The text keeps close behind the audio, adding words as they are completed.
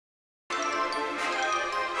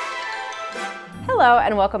Hello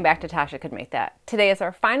and welcome back to Tasha Could Make That. Today is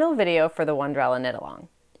our final video for the Wondrella knit along.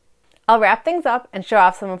 I'll wrap things up and show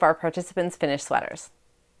off some of our participants' finished sweaters.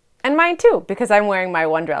 And mine too, because I'm wearing my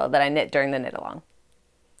Wondrella that I knit during the knit along.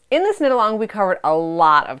 In this knit along we covered a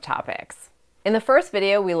lot of topics. In the first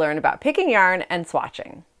video we learned about picking yarn and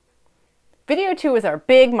swatching. Video 2 was our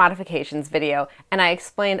big modifications video and I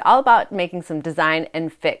explained all about making some design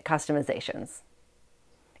and fit customizations.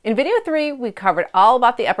 In video 3, we covered all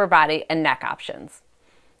about the upper body and neck options.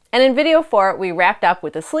 And in video 4, we wrapped up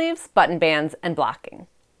with the sleeves, button bands, and blocking.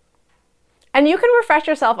 And you can refresh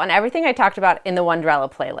yourself on everything I talked about in the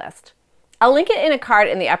Wondrella playlist. I'll link it in a card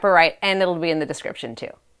in the upper right and it'll be in the description too.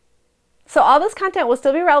 So all this content will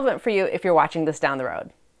still be relevant for you if you're watching this down the road.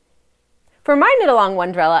 For my knit along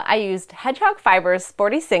Wondrella, I used Hedgehog Fibers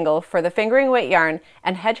Sporty Single for the fingering weight yarn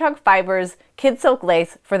and Hedgehog Fibers Kid Silk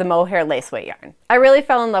Lace for the mohair lace weight yarn. I really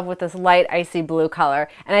fell in love with this light icy blue color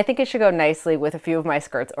and I think it should go nicely with a few of my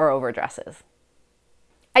skirts or overdresses.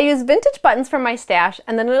 I used vintage buttons from my stash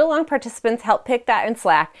and the knit along participants helped pick that in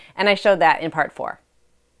Slack and I showed that in part 4.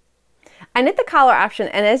 I knit the collar option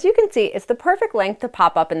and as you can see it's the perfect length to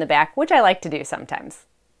pop up in the back, which I like to do sometimes.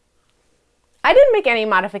 I didn't make any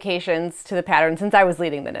modifications to the pattern since I was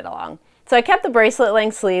leading the knit along, so I kept the bracelet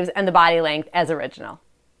length sleeves and the body length as original.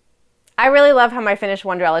 I really love how my finished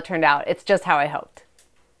Wondrella turned out, it's just how I hoped.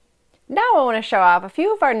 Now I want to show off a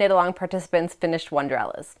few of our knit along participants' finished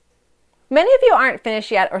Wondrellas. Many of you aren't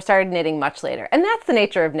finished yet or started knitting much later, and that's the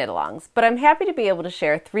nature of knit alongs, but I'm happy to be able to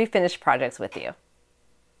share 3 finished projects with you.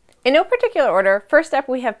 In no particular order, first up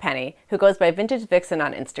we have Penny, who goes by Vintage Vixen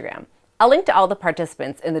on Instagram. I'll link to all the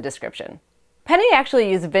participants in the description. Penny actually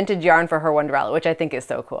used vintage yarn for her Wondrella, which I think is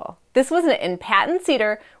so cool. This was in Patent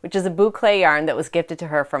Cedar, which is a boucle yarn that was gifted to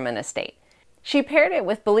her from an estate. She paired it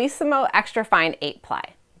with Bellissimo Extra Fine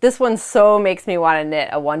 8-ply. This one so makes me want to knit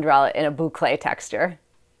a Wondrella in a boucle texture.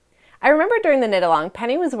 I remember during the knit along,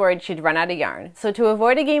 Penny was worried she'd run out of yarn, so to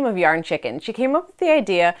avoid a game of yarn chicken, she came up with the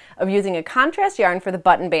idea of using a contrast yarn for the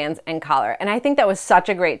button bands and collar, and I think that was such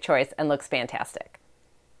a great choice and looks fantastic.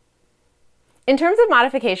 In terms of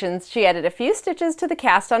modifications, she added a few stitches to the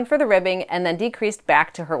cast on for the ribbing and then decreased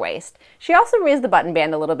back to her waist. She also raised the button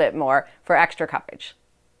band a little bit more for extra coverage.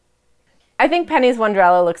 I think Penny's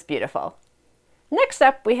Wondrella looks beautiful. Next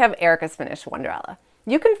up, we have Erica's finished Wondrella.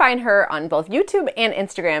 You can find her on both YouTube and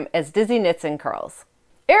Instagram as Dizzy Knits and Curls.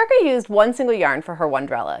 Erica used one single yarn for her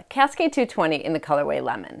Wondrella, Cascade 220 in the colorway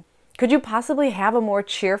Lemon. Could you possibly have a more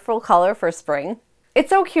cheerful color for spring? It's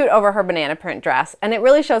so cute over her banana print dress, and it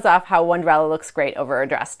really shows off how Wondrella looks great over a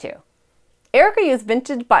dress too. Erica used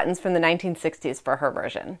vintage buttons from the 1960s for her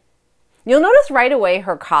version. You'll notice right away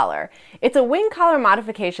her collar. It's a wing collar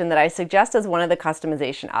modification that I suggest as one of the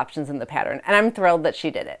customization options in the pattern, and I'm thrilled that she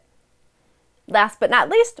did it. Last but not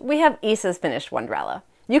least, we have Isa's finished Wondrella.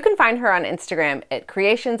 You can find her on Instagram at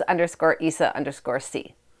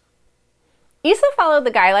creations_Isa_C. Isa followed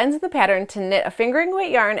the guidelines of the pattern to knit a fingering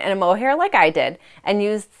weight yarn and a mohair like I did, and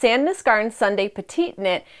used Sandnes Garn Sunday Petite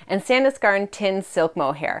Knit and Sandnes Garn Tin Silk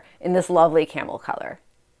Mohair in this lovely camel color.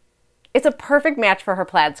 It's a perfect match for her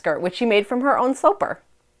plaid skirt, which she made from her own sloper.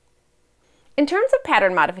 In terms of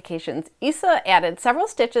pattern modifications, Isa added several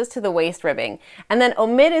stitches to the waist ribbing, and then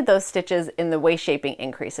omitted those stitches in the waist shaping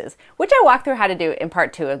increases, which I walked through how to do in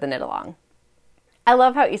part 2 of the knit along. I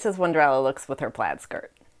love how Isa's Wondrella looks with her plaid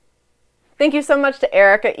skirt. Thank you so much to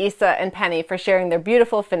Erica, Isa, and Penny for sharing their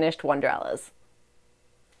beautiful finished Wondrellas.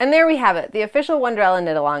 And there we have it, the official Wondrella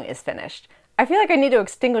knit along is finished. I feel like I need to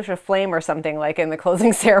extinguish a flame or something like in the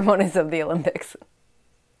closing ceremonies of the Olympics.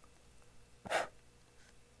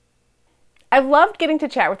 I've loved getting to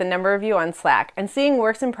chat with a number of you on Slack and seeing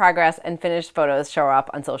works in progress and finished photos show up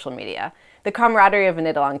on social media. The camaraderie of a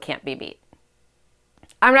knit along can't be beat.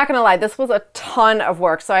 I'm not going to lie, this was a ton of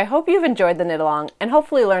work, so I hope you've enjoyed the knit along and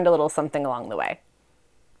hopefully learned a little something along the way.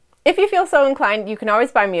 If you feel so inclined, you can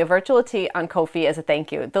always buy me a virtual tee on Ko-fi as a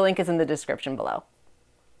thank you. The link is in the description below.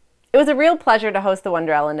 It was a real pleasure to host the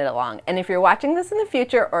Wondrella knit along, and if you're watching this in the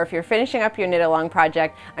future or if you're finishing up your knit along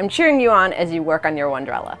project, I'm cheering you on as you work on your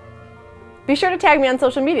Wondrella. Be sure to tag me on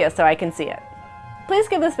social media so I can see it. Please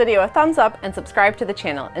give this video a thumbs up and subscribe to the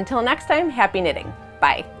channel. Until next time, happy knitting.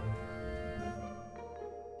 Bye.